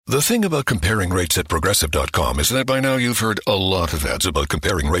The thing about comparing rates at Progressive.com is that by now you've heard a lot of ads about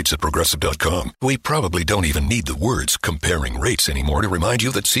comparing rates at Progressive.com. We probably don't even need the words comparing rates anymore to remind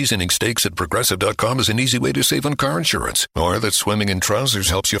you that seasoning steaks at Progressive.com is an easy way to save on car insurance, or that swimming in trousers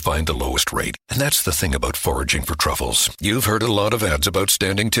helps you find the lowest rate. And that's the thing about foraging for truffles. You've heard a lot of ads about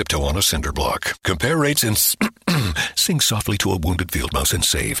standing tiptoe on a cinder block. Compare rates and sing softly to a wounded field mouse and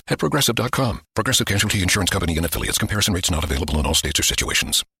save at Progressive.com. Progressive Casualty Insurance Company and Affiliates. Comparison rates not available in all states or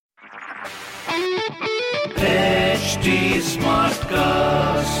situations. HT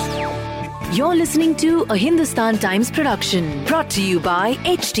Smartcast. You're listening to a Hindustan Times production brought to you by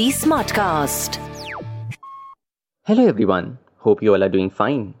HT Smartcast. Hello everyone, hope you all are doing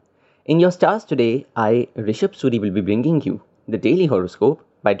fine. In your stars today, I, Rishabh Suri, will be bringing you the daily horoscope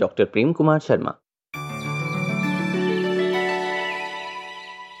by Dr. Prem Kumar Sharma.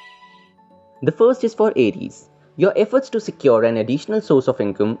 The first is for Aries. Your efforts to secure an additional source of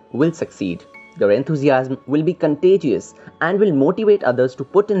income will succeed. Your enthusiasm will be contagious and will motivate others to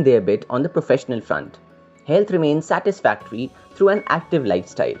put in their bit on the professional front. Health remains satisfactory through an active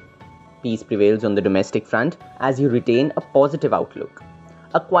lifestyle. Peace prevails on the domestic front as you retain a positive outlook.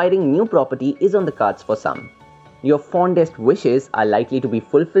 Acquiring new property is on the cards for some. Your fondest wishes are likely to be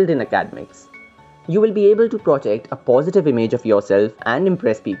fulfilled in academics. You will be able to project a positive image of yourself and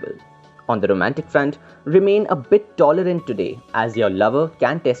impress people. On the romantic front, remain a bit tolerant today as your lover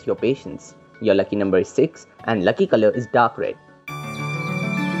can test your patience. Your lucky number is 6 and lucky color is dark red.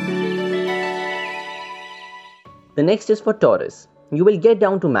 The next is for Taurus. You will get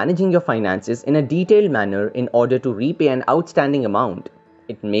down to managing your finances in a detailed manner in order to repay an outstanding amount.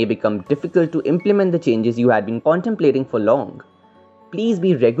 It may become difficult to implement the changes you had been contemplating for long. Please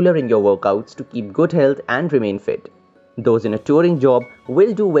be regular in your workouts to keep good health and remain fit. Those in a touring job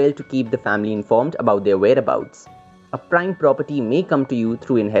will do well to keep the family informed about their whereabouts. A prime property may come to you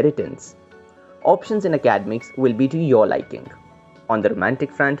through inheritance. Options in academics will be to your liking. On the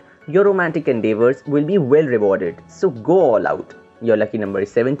romantic front, your romantic endeavors will be well rewarded, so go all out. Your lucky number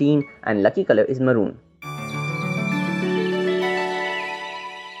is 17 and lucky color is maroon.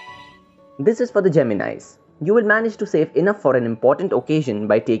 This is for the Geminis. You will manage to save enough for an important occasion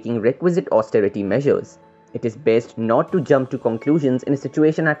by taking requisite austerity measures. It is best not to jump to conclusions in a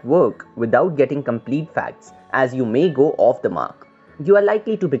situation at work without getting complete facts, as you may go off the mark. You are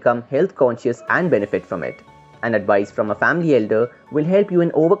likely to become health conscious and benefit from it. An advice from a family elder will help you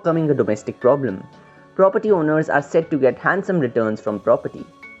in overcoming a domestic problem. Property owners are said to get handsome returns from property.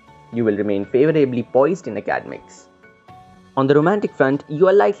 You will remain favorably poised in academics. On the romantic front, you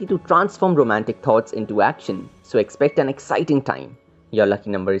are likely to transform romantic thoughts into action, so expect an exciting time. Your lucky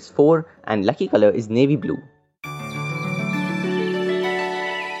number is 4 and lucky color is navy blue.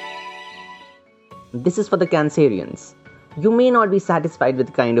 This is for the Cancerians. You may not be satisfied with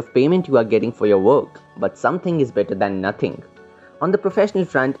the kind of payment you are getting for your work, but something is better than nothing. On the professional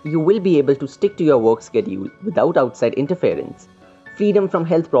front, you will be able to stick to your work schedule without outside interference. Freedom from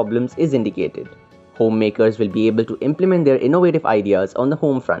health problems is indicated. Homemakers will be able to implement their innovative ideas on the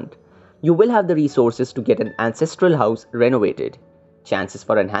home front. You will have the resources to get an ancestral house renovated. Chances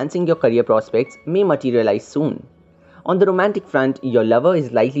for enhancing your career prospects may materialize soon. On the romantic front, your lover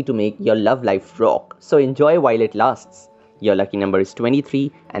is likely to make your love life rock, so enjoy while it lasts. Your lucky number is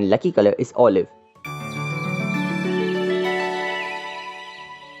 23 and lucky color is olive.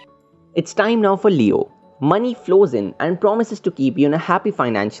 It's time now for Leo. Money flows in and promises to keep you in a happy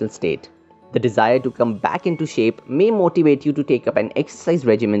financial state. The desire to come back into shape may motivate you to take up an exercise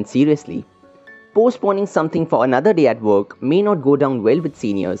regimen seriously. Postponing something for another day at work may not go down well with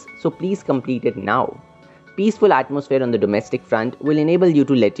seniors, so please complete it now. Peaceful atmosphere on the domestic front will enable you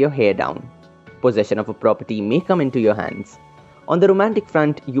to let your hair down. Possession of a property may come into your hands. On the romantic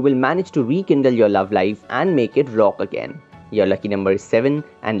front, you will manage to rekindle your love life and make it rock again. Your lucky number is 7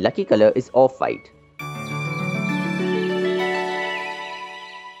 and lucky color is off-white.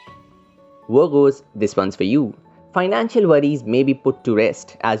 Virgos, this one's for you. Financial worries may be put to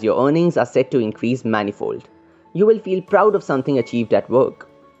rest as your earnings are set to increase manifold. You will feel proud of something achieved at work.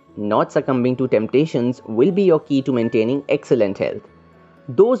 Not succumbing to temptations will be your key to maintaining excellent health.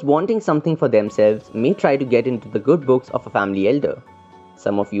 Those wanting something for themselves may try to get into the good books of a family elder.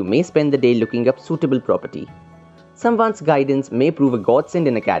 Some of you may spend the day looking up suitable property. Someone's guidance may prove a godsend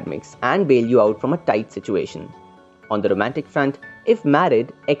in academics and bail you out from a tight situation. On the romantic front, if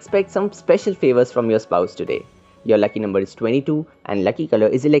married, expect some special favors from your spouse today. Your lucky number is 22 and lucky color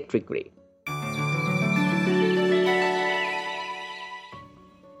is electric grey.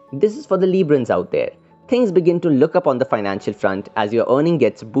 This is for the Librans out there. Things begin to look up on the financial front as your earning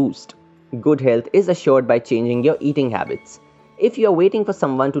gets a boost. Good health is assured by changing your eating habits. If you are waiting for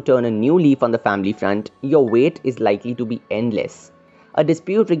someone to turn a new leaf on the family front, your wait is likely to be endless. A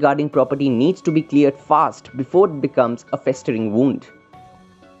dispute regarding property needs to be cleared fast before it becomes a festering wound.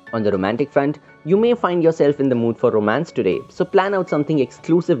 On the romantic front, you may find yourself in the mood for romance today, so plan out something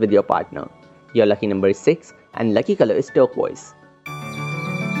exclusive with your partner. Your lucky number is 6 and lucky color is turquoise.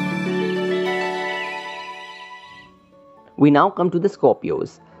 We now come to the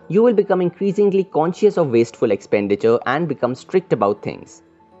Scorpios. You will become increasingly conscious of wasteful expenditure and become strict about things.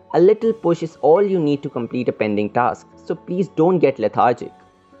 A little push is all you need to complete a pending task, so please don't get lethargic.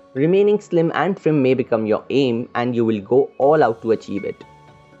 Remaining slim and trim may become your aim and you will go all out to achieve it.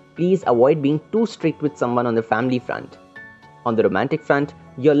 Please avoid being too strict with someone on the family front. On the romantic front,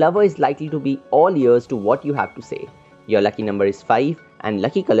 your lover is likely to be all ears to what you have to say. Your lucky number is 5 and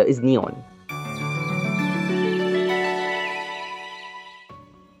lucky color is neon.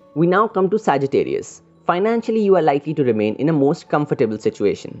 We now come to Sagittarius. Financially, you are likely to remain in a most comfortable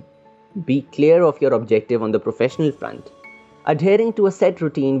situation. Be clear of your objective on the professional front. Adhering to a set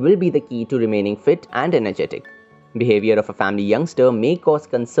routine will be the key to remaining fit and energetic. Behavior of a family youngster may cause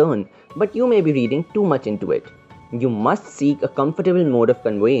concern, but you may be reading too much into it. You must seek a comfortable mode of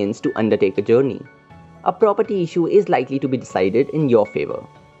conveyance to undertake a journey. A property issue is likely to be decided in your favor.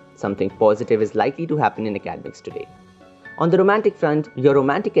 Something positive is likely to happen in academics today. On the romantic front, your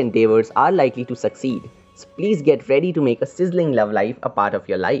romantic endeavors are likely to succeed, so please get ready to make a sizzling love life a part of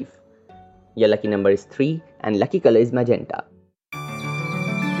your life. Your lucky number is 3 and lucky color is magenta.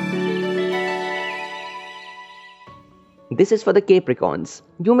 This is for the Capricorns.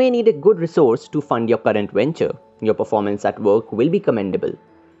 You may need a good resource to fund your current venture. Your performance at work will be commendable.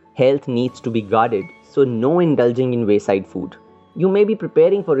 Health needs to be guarded, so no indulging in wayside food. You may be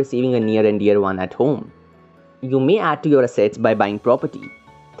preparing for receiving a near and dear one at home. You may add to your assets by buying property.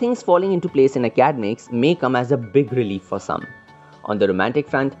 Things falling into place in academics may come as a big relief for some. On the romantic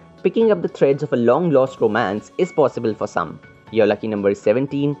front, picking up the threads of a long-lost romance is possible for some. Your lucky number is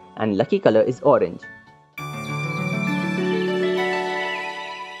 17 and lucky color is orange.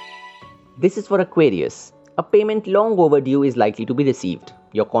 This is for Aquarius. A payment long overdue is likely to be received.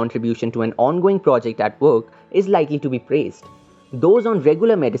 Your contribution to an ongoing project at work is likely to be praised. Those on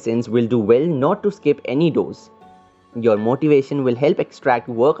regular medicines will do well not to skip any dose. Your motivation will help extract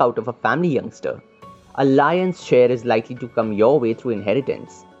work out of a family youngster. A lion's share is likely to come your way through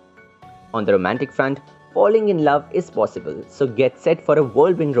inheritance. On the romantic front, falling in love is possible, so get set for a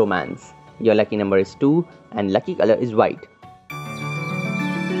whirlwind romance. Your lucky number is 2 and lucky color is white.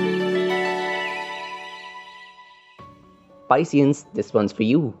 Pisceans, this one's for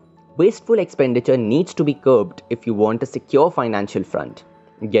you. Wasteful expenditure needs to be curbed if you want a secure financial front.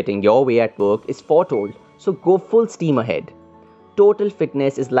 Getting your way at work is foretold, so go full steam ahead. Total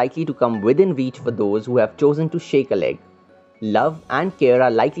fitness is likely to come within reach for those who have chosen to shake a leg. Love and care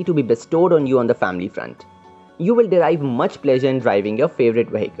are likely to be bestowed on you on the family front. You will derive much pleasure in driving your favorite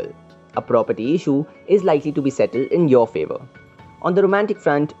vehicle. A property issue is likely to be settled in your favor. On the romantic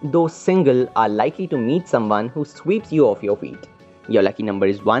front, those single are likely to meet someone who sweeps you off your feet. Your lucky number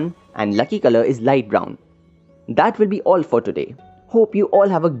is 1 and lucky color is light brown. That will be all for today. Hope you all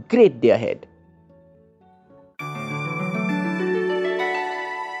have a great day ahead.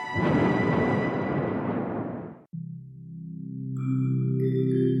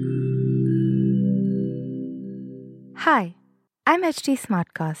 Hi, I'm HT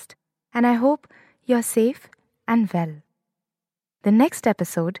Smartcast, and I hope you're safe and well. The next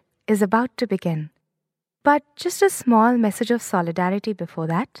episode is about to begin. But just a small message of solidarity before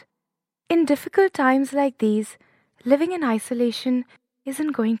that. In difficult times like these, living in isolation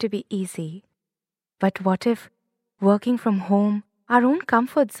isn't going to be easy. But what if working from home, our own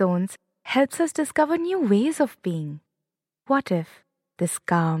comfort zones, helps us discover new ways of being? What if this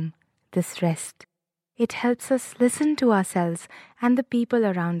calm, this rest, it helps us listen to ourselves and the people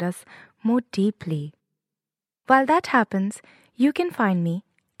around us more deeply? While that happens, you can find me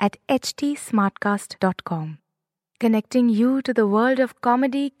at htsmartcast.com, connecting you to the world of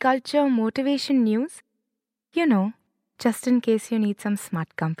comedy, culture, motivation news. You know, just in case you need some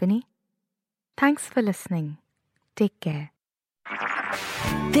smart company. Thanks for listening. Take care.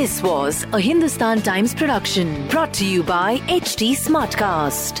 This was a Hindustan Times production brought to you by HT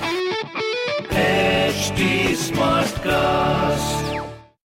Smartcast. HT Smartcast.